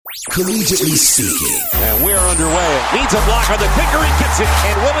Collegiately speaking. And we're underway. Needs a block on the kicker. He gets it.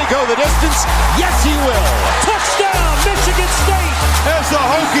 And will he go the distance? Yes, he will. Touchdown, Michigan State. As the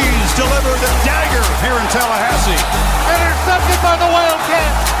Hokies deliver the dagger here in Tallahassee. Intercepted by the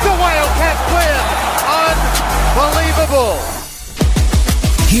Wildcats. The Wildcats win. Unbelievable.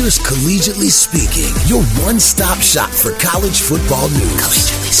 Here's Collegiately Speaking, your one-stop shop for college football news.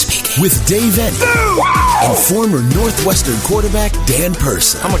 Collegiately Speaking. With Dave Ennie and former Northwestern quarterback Dan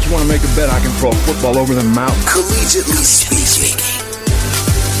Purcell. How much you want to make a bet I can throw a football over the mountain? Collegiately Speaking.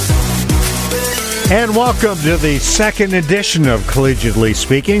 And welcome to the second edition of Collegiately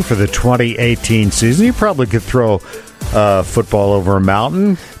Speaking for the 2018 season. You probably could throw football over a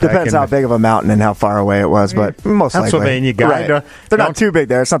mountain. Depends how big of a mountain and how far away it was, but most likely. Pennsylvania guy. Right. They're not too big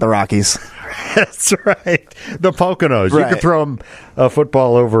there. It's not the Rockies. That's right. The Poconos. Right. You could throw a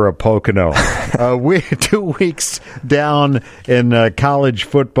football over a Pocono. We're 2 weeks down in college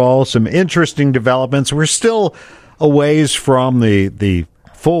football. Some interesting developments. We're still a ways from the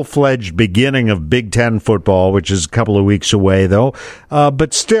full-fledged beginning of Big Ten football, which is a couple of weeks away, though.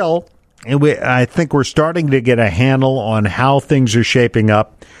 But still, I think we're starting to get a handle on how things are shaping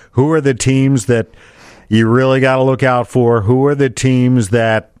up. Who are the teams that you really got to look out for? Who are the teams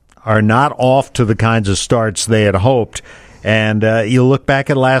that are not off to the kinds of starts they had hoped? And you look back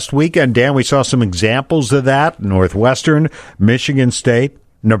at last weekend, Dan, we saw some examples of that. Northwestern, Michigan State,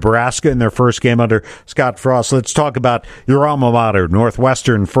 Nebraska in their first game under Scott Frost. Let's talk about your alma mater,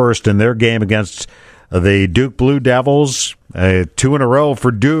 Northwestern, first in their game against the Duke Blue Devils. 2 in a row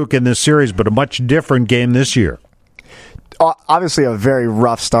for Duke in this series, but a much different game this year. Obviously, a very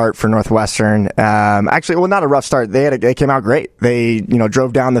rough start for Northwestern. Actually, well, not a rough start. They came out great. They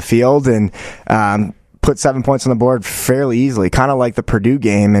drove down the field and put 7 points on the board fairly easily, kind of like the Purdue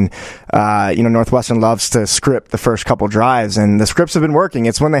game. And Northwestern loves to script the first couple drives, and the scripts have been working.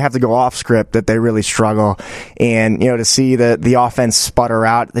 It's when they have to go off script that they really struggle. And to see the offense sputter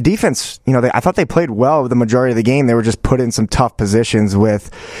out, the defense, I thought they played well the majority of the game. They were just put in some tough positions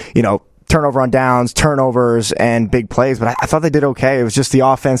with, turnover on downs, turnovers, and big plays. But I thought they did okay. It was just the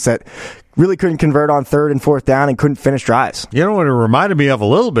offense that really couldn't convert on third and fourth down and couldn't finish drives. You know what it reminded me of a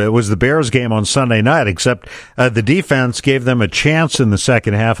little bit was the Bears game on Sunday night, except the defense gave them a chance in the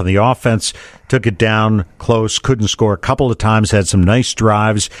second half, and the offense took it down close, couldn't score a couple of times, had some nice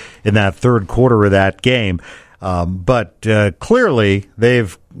drives in that third quarter of that game. But clearly,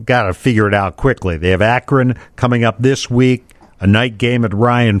 they've got to figure it out quickly. They have Akron coming up this week, a night game at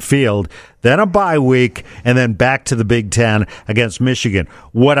Ryan Field, then a bye week, and then back to the Big Ten against Michigan.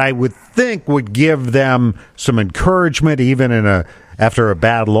 What I would think would give them some encouragement, even after a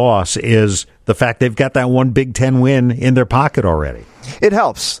bad loss, is the fact they've got that one Big Ten win in their pocket already. It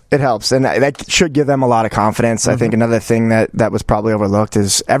helps. And that should give them a lot of confidence. I think another thing that was probably overlooked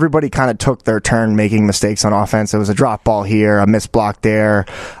is everybody kind of took their turn making mistakes on offense. It was a drop ball here, a missed block there,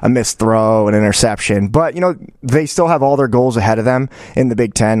 a missed throw, an interception. But, they still have all their goals ahead of them in the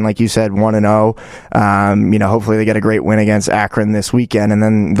Big Ten. Like you said, 1-0. Hopefully they get a great win against Akron this weekend, and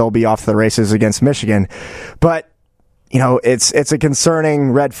then they'll be off to the races against Michigan. But it's a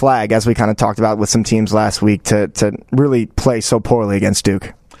concerning red flag, as we kind of talked about with some teams last week, to really play so poorly against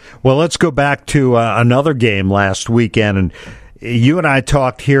Duke. Well, let's go back to another game last weekend. And you and I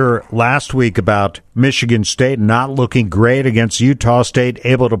talked here last week about Michigan State not looking great against Utah State,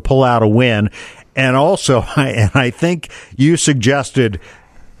 able to pull out a win. And also, I think you suggested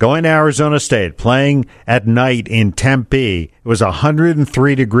going to Arizona State, playing at night in Tempe. It was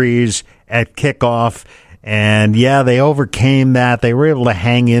 103 degrees at kickoff. And, they overcame that. They were able to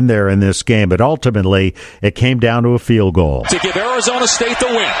hang in there in this game. But ultimately, it came down to a field goal. To give Arizona State the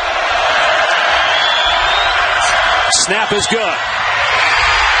win. Snap is good.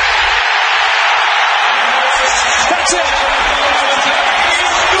 That's it.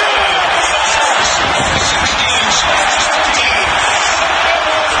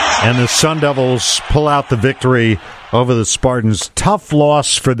 And the Sun Devils pull out the victory over the Spartans. Tough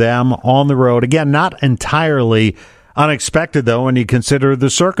loss for them on the road. Again, not entirely unexpected, though, when you consider the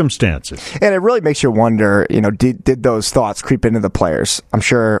circumstances. And it really makes you wonder, did those thoughts creep into the players? I'm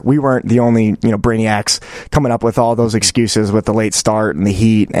sure we weren't the only, brainiacs coming up with all those excuses with the late start and the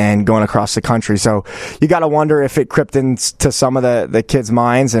heat and going across the country. So you got to wonder if it crept into some of the kids'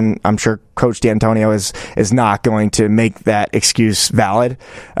 minds, and I'm sure Coach D'Antonio is not going to make that excuse valid.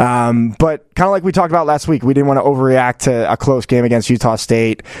 But kind of like we talked about last week, we didn't want to overreact to a close game against Utah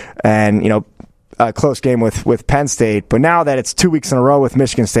State and, a close game with Penn State. But now that it's 2 weeks in a row with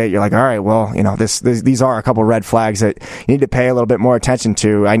Michigan State, you're like, all right, well, these are a couple red flags that you need to pay a little bit more attention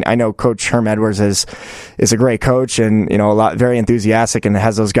to. I know Coach Herm Edwards is a great coach and very enthusiastic and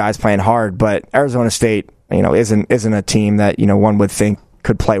has those guys playing hard. But Arizona State, isn't a team that one would think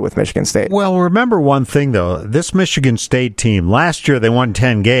could play with Michigan State. Well, remember one thing, though. This Michigan State team, last year they won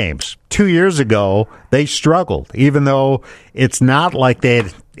 10 games. 2 years ago, they struggled, even though it's not like they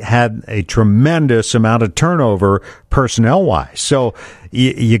had a tremendous amount of turnover personnel-wise. So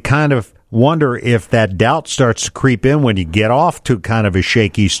you kind of wonder if that doubt starts to creep in when you get off to kind of a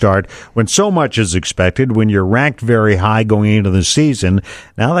shaky start, when so much is expected, when you're ranked very high going into the season.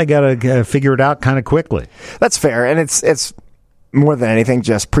 Now they got to figure it out kind of quickly. That's fair, and it's more than anything,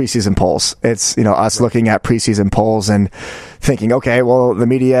 just preseason polls. It's, us looking at preseason polls and thinking, okay, well, the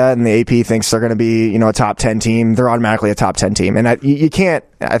media and the AP thinks they're going to be, a top 10 team. They're automatically a top 10 team. And you can't,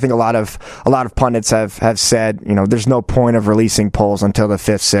 I think a lot of pundits have said, there's no point of releasing polls until the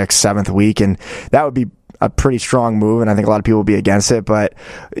 5th, 6th, 7th week. And that would be a pretty strong move, and I think a lot of people will be against it. But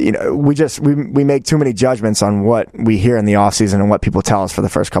we make too many judgments on what we hear in the offseason and what people tell us for the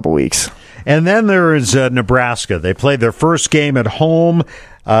first couple weeks. And then there is Nebraska. They played their first game at home.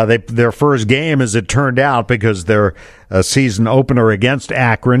 Their first game, as it turned out, because their season opener against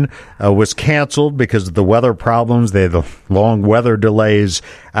Akron was canceled because of the weather problems. They had the long weather delays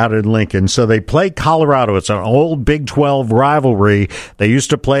out in Lincoln. So they played Colorado. It's an old Big 12 rivalry. They used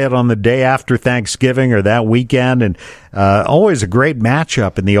to play it on the day after Thanksgiving or that weekend, and always a great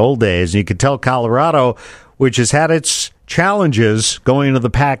matchup in the old days. And you could tell Colorado, which has had its challenges going into the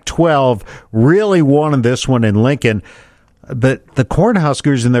Pac-12, really wanted this one in Lincoln. But the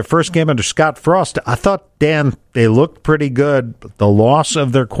Cornhuskers in their first game under Scott Frost, I thought, Dan, they looked pretty good. The loss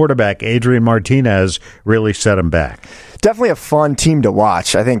of their quarterback, Adrian Martinez, really set them back. Definitely a fun team to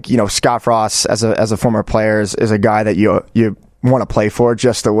watch. I think, Scott Frost, as a former player, is a guy that you want to play for.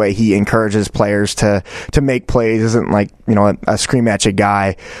 Just the way he encourages players to make plays isn't like a scream at you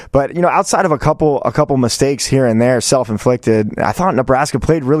guy. But outside of a couple mistakes here and there, self-inflicted, I thought Nebraska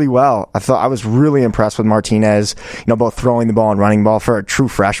played really well. I was really impressed with Martinez. Both throwing the ball and running ball for a true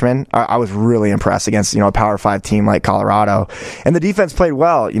freshman. I was really impressed against a Power 5 team like Colorado. And the defense played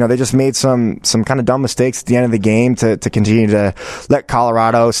well. They just made some kind of dumb mistakes at the end of the game to continue to let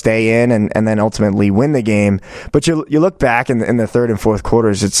Colorado stay in and then ultimately win the game. But you look back in the third and fourth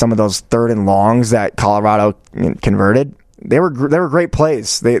quarters, it's some of those third and longs that Colorado converted. They were great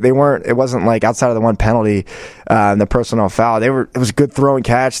plays. They weren't. It wasn't like outside of the one penalty, the personal foul. It was a good throw and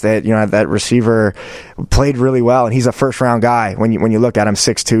catch. That receiver played really well, and he's a first round guy. When you look at him,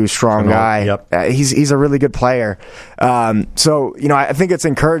 6'2", strong guy. Yep. He's a really good player. So I think it's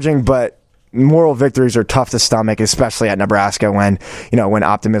encouraging, but moral victories are tough to stomach, especially at Nebraska when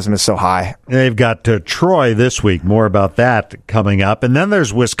optimism is so high. They've got Troy this week. More about that coming up. And then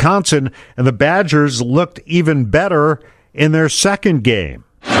there's Wisconsin, and the Badgers looked even better in their second game.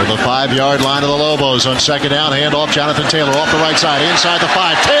 For the 5-yard line of the Lobos on second down, handoff Jonathan Taylor off the right side, inside the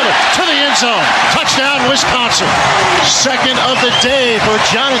 5. Taylor to the end zone. Touchdown, Wisconsin. Second of the day for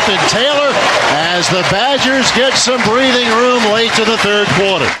Jonathan Taylor as the Badgers get some breathing room late to the third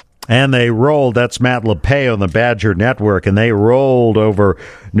quarter. And they rolled. That's Matt LePay on the Badger Network, and they rolled over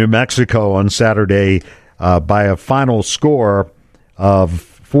New Mexico on Saturday by a final score of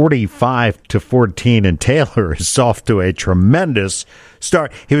 45-14. And Taylor is off to a tremendous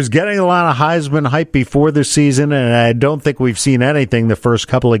start. He was getting a lot of Heisman hype before the season, and I don't think we've seen anything the first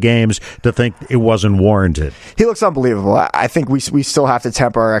couple of games to think it wasn't warranted. He looks unbelievable. I think we still have to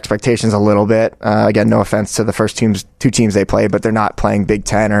temper our expectations a little bit. Again, no offense to the first two teams they played, but they're not playing Big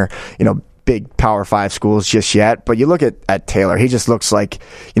Ten or big Power 5 schools just yet. But you look at Taylor, he just looks like,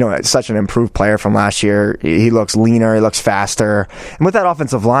 such an improved player from last year. He looks leaner, he looks faster. And with that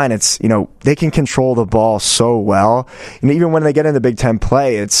offensive line, it's, they can control the ball so well. Even when they get into Big Ten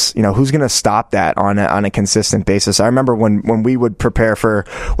play, it's, who's going to stop that on a consistent basis? I remember when we would prepare for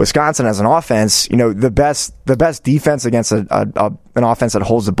Wisconsin as an offense, the best defense against an offense that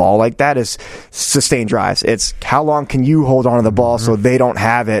holds the ball like that is sustained drives. It's how long can you hold on to the ball so they don't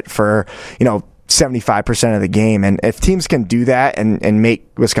have it for 75% of the game. And if teams can do that and make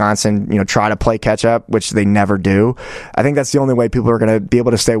Wisconsin, try to play catch up, which they never do, I think that's the only way people are going to be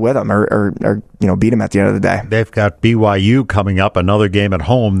able to stay with them or beat them at the end of the day. They've got BYU coming up, another game at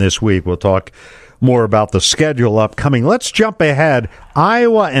home this week. We'll talk more about the schedule upcoming. Let's jump ahead.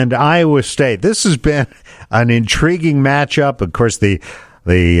 Iowa and Iowa State. This has been an intriguing matchup. Of course, the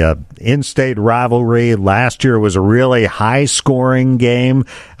in-state rivalry last year was a really high-scoring game.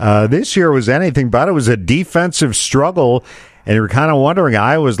 This year was anything but. It was a defensive struggle, and you're kind of wondering,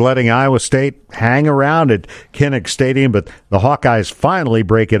 Iowa's letting Iowa State hang around at Kinnick Stadium, but the Hawkeyes finally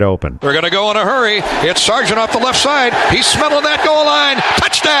break it open. They're going to go in a hurry. It's Sargent off the left side. He's smelling that goal line.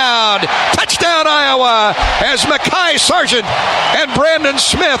 Touchdown! Touchdown, Iowa! As Mekhi Sargent and Brandon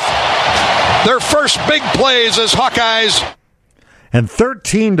Smith, their first big plays as Hawkeyes. And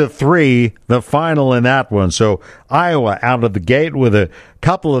 13-3, the final in that one. So Iowa out of the gate with a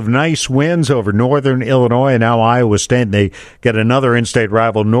couple of nice wins over Northern Illinois and now Iowa State. They get another in-state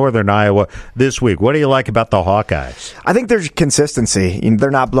rival, Northern Iowa, this week. What do you like about the Hawkeyes? I think there's consistency.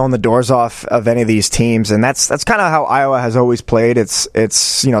 They're not blowing the doors off of any of these teams, and that's kind of how Iowa has always played. It's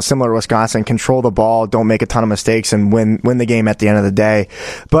similar to Wisconsin. Control the ball, don't make a ton of mistakes, and win the game at the end of the day.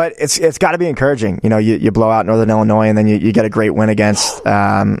 But it's got to be encouraging. You blow out Northern Illinois, and then you get a great win against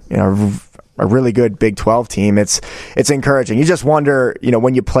a really good Big 12 team. It's encouraging. You just wonder,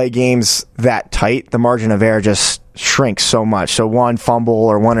 when you play games that tight, the margin of error just shrinks so much. So one fumble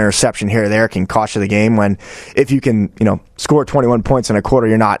or one interception here or there can cost you the game, when if you can, score 21 points in a quarter,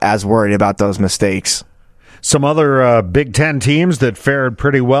 you're not as worried about those mistakes. Some other Big Ten teams that fared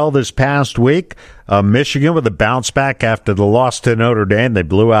pretty well this past week. Michigan with a bounce back after the loss to Notre Dame. They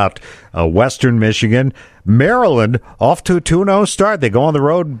blew out Western Michigan. Maryland off to a 2-0 start. They go on the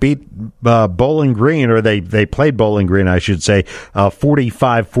road, beat Bowling Green, or they played Bowling Green, I should say.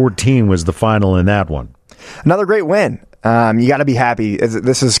 45-14 was the final in that one. Another great win. You got to be happy.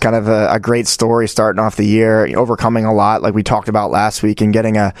 This is kind of a great story starting off the year, overcoming a lot like we talked about last week and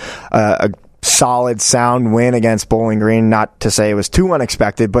getting a solid, sound win against Bowling Green. Not to say it was too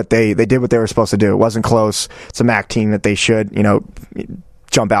unexpected, but they did what they were supposed to do. It wasn't close. It's a MAC team that they should,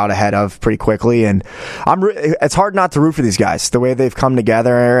 jump out ahead of pretty quickly. And it's hard not to root for these guys, the way they've come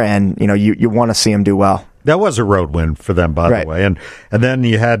together, and, you want to see them do well. That was a road win for them, by the way. And then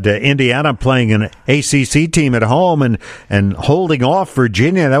you had Indiana playing an ACC team at home and holding off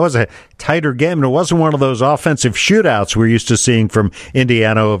Virginia. That was a tighter game, and it wasn't one of those offensive shootouts we're used to seeing from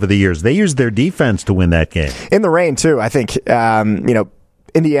Indiana over the years. They used their defense to win that game. In the rain, too, I think,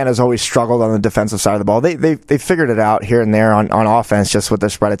 Indiana's always struggled on the defensive side of the ball. They figured it out here and there on offense, just with their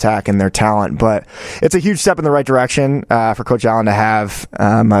spread attack and their talent. But it's a huge step in the right direction for Coach Allen to have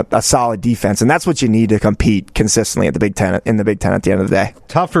a solid defense, and that's what you need to compete consistently in the Big Ten at the end of the day.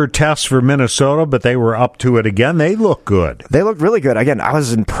 Tougher test for Minnesota, but they were up to it again. They look good. They looked really good. Again, I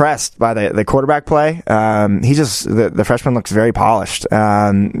was impressed by the quarterback play. The freshman looks very polished.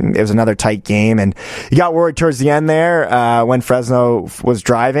 It was another tight game, and you got worried towards the end there when Fresno was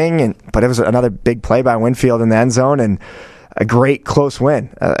driving, but it was another big play by Winfield in the end zone, and a great close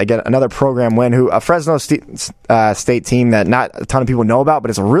win. Again, another program win. A Fresno State team that not a ton of people know about, but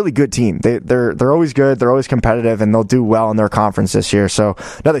it's a really good team. They're always good. They're always competitive, and they'll do well in their conference this year. So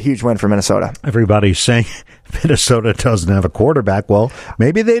another huge win for Minnesota. Everybody's saying Minnesota doesn't have a quarterback. Well,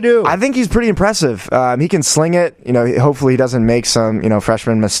 maybe they do. I think he's pretty impressive. He can sling it. Hopefully he doesn't make some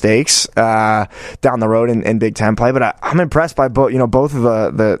freshman mistakes down the road in Big Ten play. But I'm impressed by both of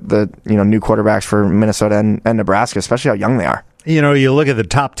the new quarterbacks for Minnesota and Nebraska, especially how young they are. You look at the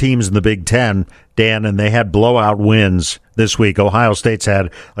top teams in the Big Ten, Dan, and they had blowout wins this week. Ohio State's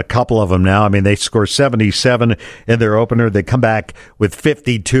had a couple of them now. I mean, they score 77 in their opener. They come back with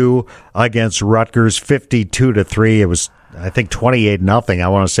 52 against Rutgers, 52-3. It was, I think, 28-0, I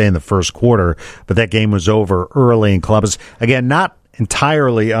want to say, in the first quarter, but that game was over early in Columbus. Again, not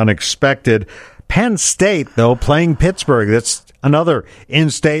entirely unexpected. Penn State, though, playing Pittsburgh. That's another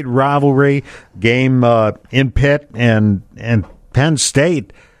in-state rivalry game in Pitt and Penn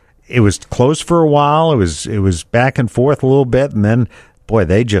State. It was close for a while. It was back and forth a little bit, and then, boy,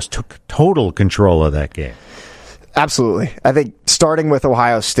 they just took total control of that game. Absolutely. I think starting with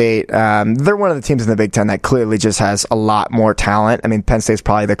Ohio State, they're one of the teams in the Big Ten that clearly just has a lot more talent. I mean, Penn State's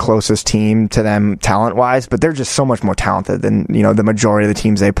probably the closest team to them talent-wise, but they're just so much more talented than, the majority of the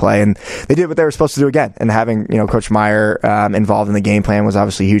teams they play. And they did what they were supposed to do again. And having, Coach Meyer involved in the game plan was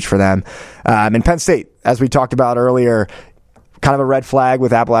obviously huge for them. And Penn State, as we talked about earlier, kind of a red flag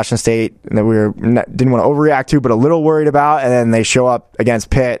with Appalachian State that we didn't want to overreact to, but a little worried about. And then they show up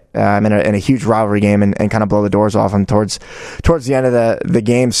against Pitt in a huge rivalry game and kind of blow the doors off them towards the end of the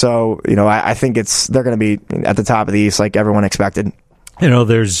game. So, I think they're going to be at the top of the East like everyone expected.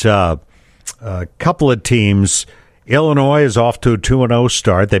 There's a couple of teams. Illinois is off to a 2-0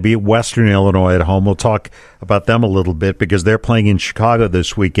 start. They beat Western Illinois at home. We'll talk about them a little bit because they're playing in Chicago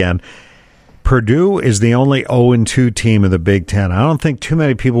this weekend. Purdue is the only 0-2 team in the Big Ten. I don't think too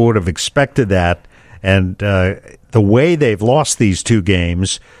many people would have expected that. And the way they've lost these two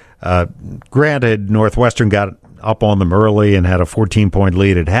games, granted, Northwestern got up on them early and had a 14-point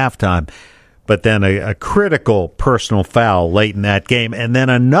lead at halftime. but then a critical personal foul late in that game, and then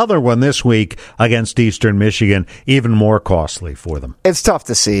another one this week against Eastern Michigan, even more costly for them. It's tough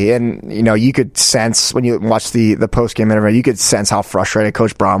to see, and you could sense when you watch the post-game interview, you could sense how frustrated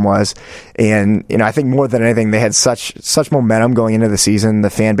Coach Braun was, and I think more than anything, they had such momentum going into the season. The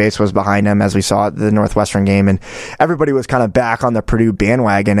fan base was behind them, as we saw at the Northwestern game, and everybody was kind of back on the Purdue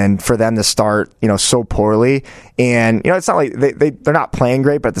bandwagon, and for them to start so poorly, and it's not like they're not playing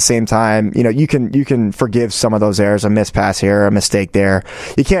great, but at the same time, you can forgive some of those errors, a missed pass here, a mistake there.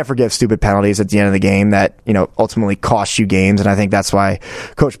 You can't forgive stupid penalties at the end of the game that ultimately cost you games, and I think that's why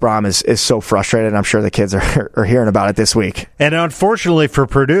Coach Braun is so frustrated, and I'm sure the kids are hearing about it this week. And unfortunately for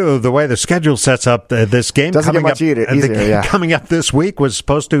Purdue, the way the schedule sets up, this game doesn't get much easier. Coming up this week was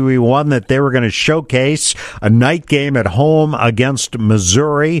supposed to be one that they were going to showcase, a night game at home against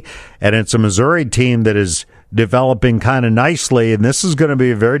Missouri, and it's a Missouri team that is developing kind of nicely, and this is going to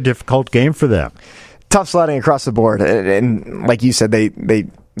be a very difficult game for them. Tough sledding across the board, and like you said,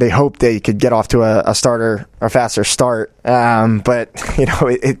 they hoped they could get off to a faster start. But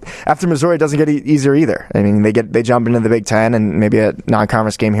after Missouri, it doesn't get easier either. I mean, they jump into the Big Ten and maybe a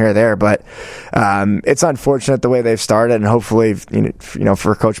non-conference game here or there. But it's unfortunate the way they've started, and hopefully,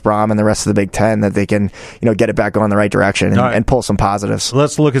 for Coach Braun and the rest of the Big Ten, that they can get it back going the right direction and pull some positives.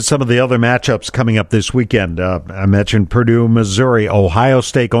 Let's look at some of the other matchups coming up this weekend. I mentioned Purdue, Missouri, Ohio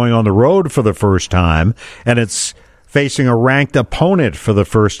State going on the road for the first time, and it's facing a ranked opponent for the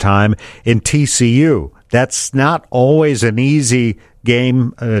first time in TCU. That's not always an easy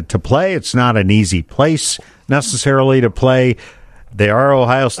game to play. It's not an easy place necessarily to play. They are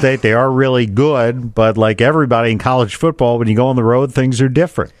Ohio State. They are really good, but like everybody in college football, when you go on the road, things are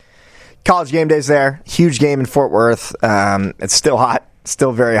different. College game days there. Huge game in Fort Worth. It's still hot.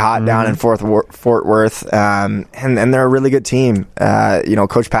 Still very hot down in Fort Worth, and they're a really good team.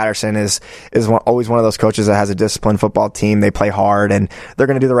 Coach Patterson is always one of those coaches that has a disciplined football team. They play hard, and they're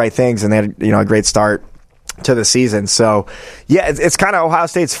going to do the right things, and they had a great start to the season. So, yeah, it's kind of Ohio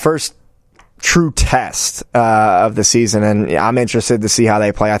State's first true test of the season, and I'm interested to see how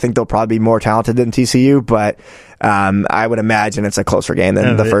they play. I think they'll probably be more talented than TCU, but I would imagine it's a closer game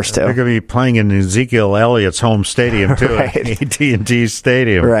than the first two. They're going to be playing in Ezekiel Elliott's home stadium, too, right. AT&T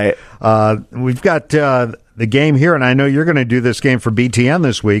Stadium. Right. We've got the game here, and I know you're going to do this game for BTN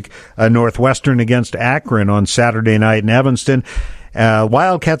this week, Northwestern against Akron on Saturday night in Evanston.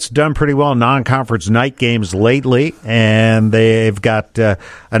 Wildcats done pretty well in non-conference night games lately, and they've got an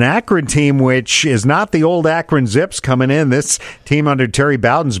Akron team which is not the old Akron Zips coming in. This team under Terry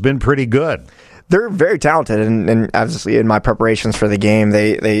Bowden's been pretty good. They're very talented, and obviously in my preparations for the game,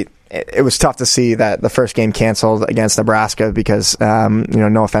 it was tough to see that the first game canceled against Nebraska because,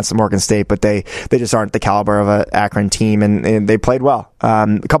 no offense to Morgan State, but they just aren't the caliber of an Akron team, and they played well.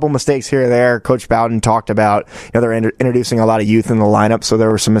 A couple mistakes here or there. Coach Bowden talked about, they're introducing a lot of youth in the lineup, so there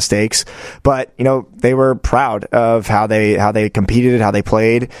were some mistakes, but, they were proud of how they competed, how they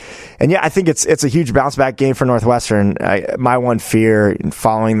played. And yeah, I think it's a huge bounce back game for Northwestern. My one fear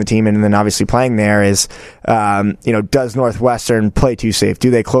following the team and then obviously playing there is, does Northwestern play too safe?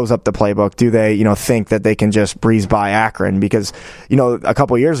 Do they close up the playbook? Do they, think that they can just breeze by Akron? Because, a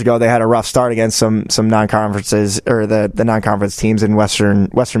couple of years ago, they had a rough start against some non-conferences or the non-conference teams in Western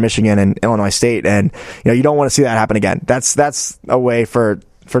Michigan and Illinois State. And, you don't want to see that happen again. That's a way for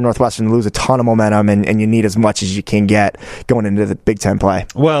Northwestern to lose a ton of momentum, and you need as much as you can get going into the Big Ten play.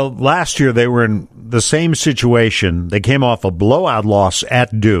 Well, last year they were in the same situation. They came off a blowout loss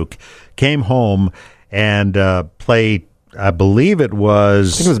at Duke, came home and played, I believe it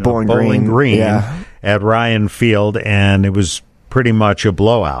was Bowling Green at Ryan Field, and it was pretty much a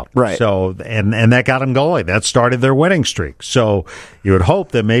blowout. Right. So, and that got them going. That started their winning streak. So you would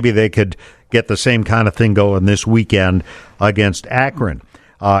hope that maybe they could get the same kind of thing going this weekend against Akron.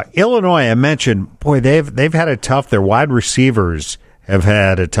 Illinois, I mentioned, boy, they've had it tough. Their wide receivers have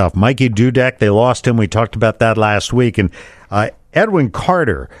had it tough. Mikey Dudek, they lost him. We talked about that last week. And Edwin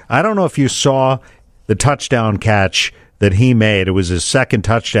Carter, I don't know if you saw the touchdown catch that he made. It was his second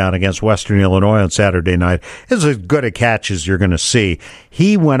touchdown against Western Illinois on Saturday night. It was as good a catch as you're going to see.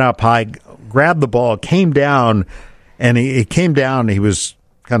 He went up high, grabbed the ball, came down, and he came down. He was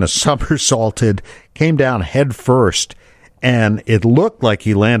kind of somersaulted, came down head first, and it looked like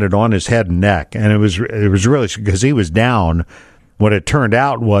he landed on his head and neck. And it was really because he was down. What it turned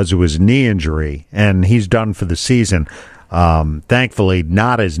out was it was a knee injury, and he's done for the season. Thankfully,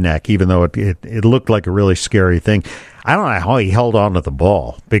 not his neck, even though it looked like a really scary thing. I don't know how he held on to the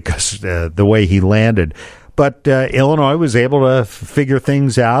ball because the way he landed. But Illinois was able to figure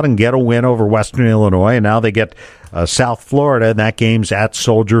things out and get a win over Western Illinois, and now they get South Florida, and that game's at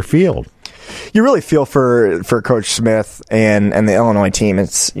Soldier Field. you really feel for Coach Smith and the Illinois team.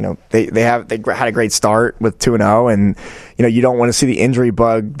 It's, they had a great start with 2-0, and you don't want to see the injury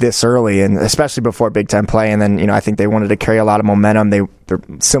bug this early, and especially before Big Ten play. And then I think they wanted to carry a lot of momentum. They're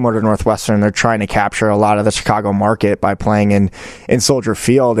similar to Northwestern. They're trying to capture a lot of the Chicago market by playing in Soldier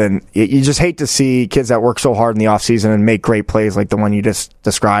Field, and you just hate to see kids that work so hard in the offseason and make great plays like the one you just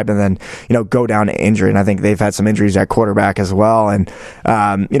described, and then go down to injury. And I think they've had some injuries at quarterback as well. And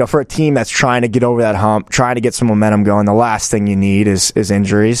for a team that's trying to get over that hump, trying to get some momentum going, the last thing you need is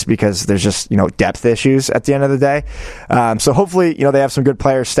injuries, because there's just depth issues at the end of the day. So hopefully they have some good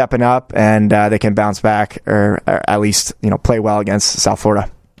players stepping up, and they can bounce back, or at least play well against South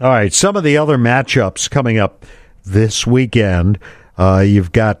Florida. All right, some of the other matchups coming up this weekend.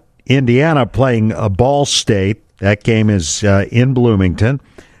 You've got Indiana playing Ball State. That game is in Bloomington.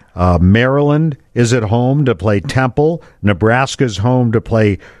 Maryland is at home to play Temple. Nebraska's home to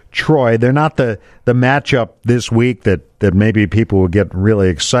play Troy. They're not the matchup this week that maybe people will get really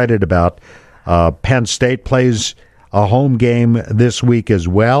excited about. Penn State plays a home game this week as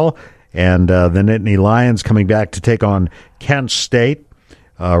well, and the Nittany Lions coming back to take on Kent State.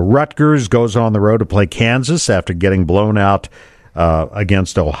 Rutgers goes on the road to play Kansas after getting blown out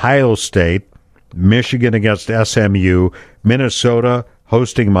against Ohio State. Michigan against SMU. Minnesota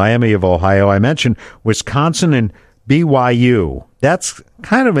hosting Miami of Ohio. I mentioned Wisconsin and BYU. That's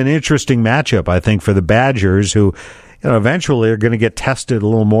kind of an interesting matchup, I think, for the Badgers, who eventually are going to get tested a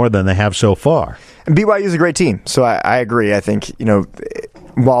little more than they have so far. And BYU is a great team, so I agree. I think,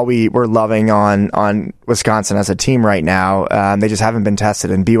 while we're loving on Wisconsin as a team right now, they just haven't been tested,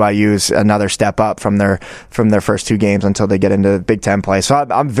 and BYU is another step up from their first two games until they get into Big Ten play. So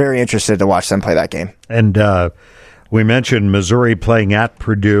I'm very interested to watch them play that game. And we mentioned Missouri playing at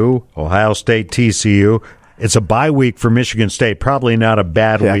Purdue, Ohio State, TCU. It's a bye week for Michigan State. Probably not a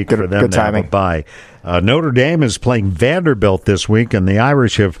bad week for them to have a bye. Notre Dame is playing Vanderbilt this week, and the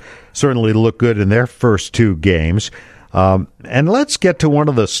Irish have certainly looked good in their first two games. And let's get to one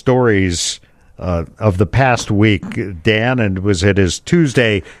of the stories of the past week, Dan, and it was at his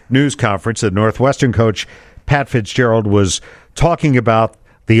Tuesday news conference that Northwestern coach Pat Fitzgerald was talking about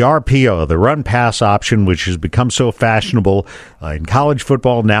the RPO, the run-pass option, which has become so fashionable in college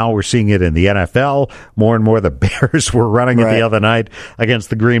football. Now we're seeing it in the NFL. More and more the Bears were running it the other night against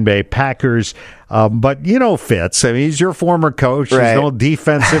the Green Bay Packers. But Fitz, I mean, he's your former coach. He's an old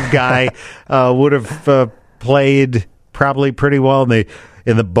defensive guy. Would have played probably pretty well in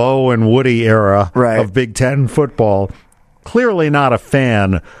the Bo and Woody era of Big Ten football. Clearly not a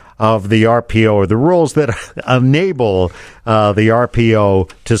fan of the RPO or the rules that enable the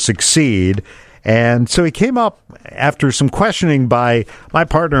RPO to succeed. And so he came up after some questioning by my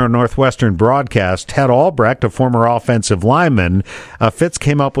partner on Northwestern Broadcast, Ted Albrecht, a former offensive lineman. Fitz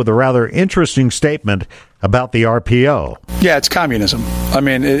came up with a rather interesting statement about the RPO. Yeah, it's communism. I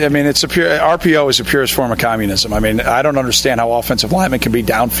mean, it's RPO is the purest form of communism. I mean, I don't understand how offensive linemen can be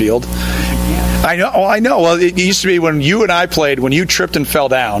downfield. I know. Well, it used to be when you and I played, when you tripped and fell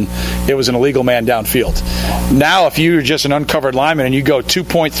down, it was an illegal man downfield. Now, if you're just an uncovered lineman and you go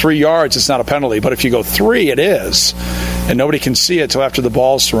 2.3 yards, it's not a penalty. But if you go 3, it is. And nobody can see it until after the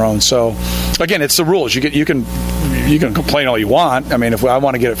ball's thrown. So, again, it's the rules. You can complain all you want. I mean, if I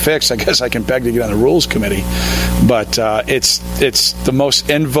want to get it fixed, I guess I can beg to get on the rules committee. But it's the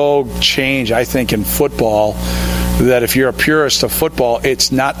most in vogue change, I think, in football, that if you're a purist of football,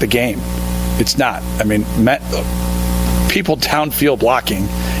 it's not the game. It's not. I mean, people downfield blocking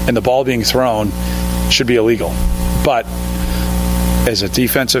and the ball being thrown should be illegal. But as a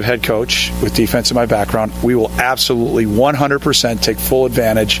defensive head coach with defense in my background, we will absolutely 100% take full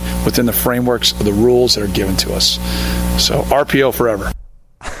advantage within the frameworks of the rules that are given to us. So RPO forever.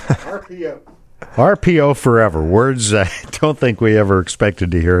 RPO forever. Words I don't think we ever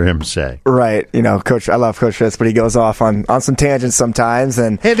expected to hear him say. Right. Coach, I love Coach Fitz, but he goes off on some tangents sometimes.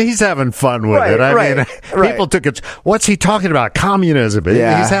 And he's having fun with it. I mean, people took it. What's he talking about? Communism.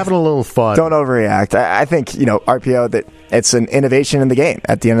 Yeah. He's having a little fun. Don't overreact. I think, RPO, that it's an innovation in the game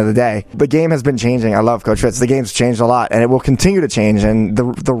at the end of the day. The game has been changing. I love Coach Fitz. The game's changed a lot, and it will continue to change. And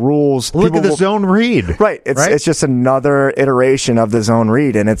the rules. Look at the zone read. Right. It's just another iteration of the zone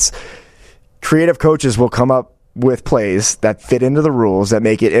read, and it's creative coaches will come up with plays that fit into the rules that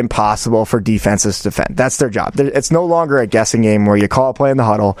make it impossible for defenses to defend. That's their job. It's no longer a guessing game where you call a play in the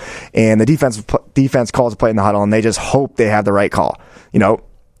huddle and the defense calls a play in the huddle and they just hope they have the right call.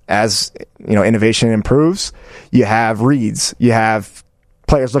 As innovation improves, you have reads, you have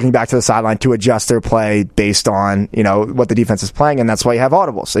players looking back to the sideline to adjust their play based on, what the defense is playing, and that's why you have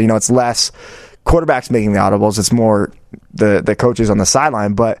audibles. So, it's less quarterbacks making the audibles, it's more the coaches on the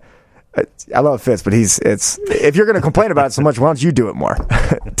sideline, but I love Fitz, but if you're going to complain about it so much, why don't you do it more?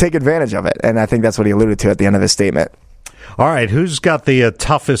 Take advantage of it. And I think that's what he alluded to at the end of his statement. All right, who's got the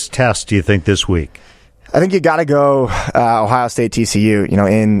toughest test, do you think, this week? I think you got to go Ohio State TCU.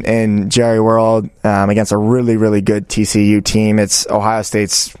 In Jerry World against a really, really good TCU team. It's Ohio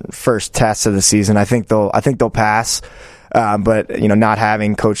State's first test of the season. I think they'll pass. But not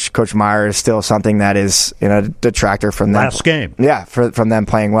having Coach Meyer is still something that is a detractor from them. Last game, yeah, from them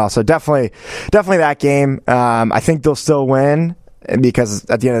playing well. So definitely that game. I think they'll still win because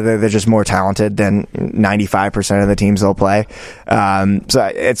at the end of the day, they're just more talented than 95% of the teams they'll play.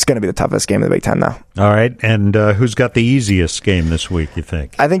 So it's going to be the toughest game of the Big Ten, though. All right, and who's got the easiest game this week, you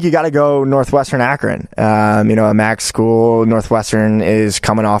think? I think you got to go Northwestern Akron. A MAC school. Northwestern is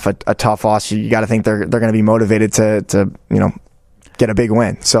coming off a tough loss. You got to think they're going to be motivated to get a big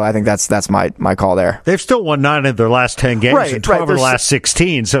win. So I think that's my call there. They've still won 9 of their last 10 games and 12 of the last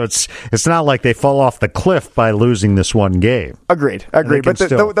 16. So it's not like they fall off the cliff by losing this one game. Agreed. But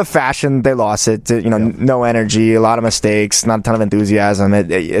the fashion, they lost it. No energy, a lot of mistakes, not a ton of enthusiasm.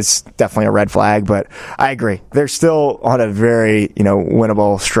 It's definitely a red flag. But I agree. They're still on a very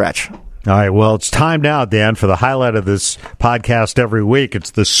winnable stretch. All right, well, it's time now, Dan, for the highlight of this podcast every week. It's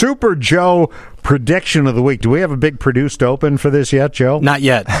the Super Joe prediction of the week. Do we have a big produced open for this yet, Joe? Not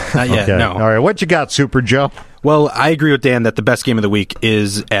yet, okay. No. All right, what you got, Super Joe? Well, I agree with Dan that the best game of the week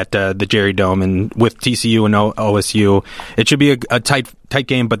is at the Jerry Dome, and with TCU and OSU, it should be a tight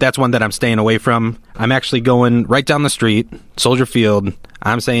game, but that's one that I'm staying away from. I'm actually going right down the street, Soldier Field.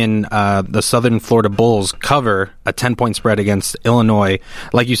 I'm saying the Southern Florida Bulls cover a 10-point spread against Illinois.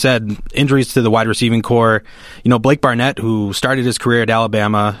 Like you said, injuries to the wide receiving core. Blake Barnett, who started his career at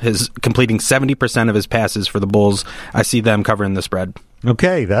Alabama, is completing 70% of his passes for the Bulls. I see them covering the spread.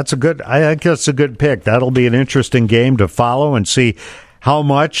 Okay, I think that's a good pick. That'll be an interesting game to follow and see how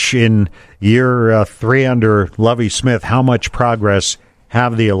much in year 3 under Lovie Smith, how much progress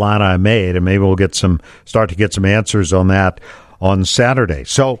have the Illini made, and maybe we'll start to get some answers on that on Saturday.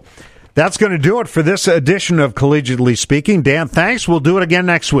 So that's going to do it for this edition of Collegiately Speaking. Dan, thanks. We'll do it again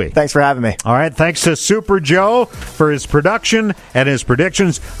next week. Thanks for having me. All right. Thanks to Super Joe for his production and his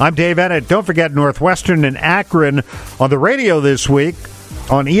predictions. I'm Dave Ennett. Don't forget Northwestern and Akron on the radio this week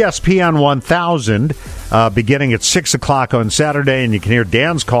on ESPN 1000 beginning at 6 o'clock on Saturday, and you can hear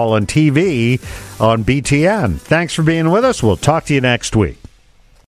Dan's call on TV on BTN. Thanks for being with us. We'll talk to you next week.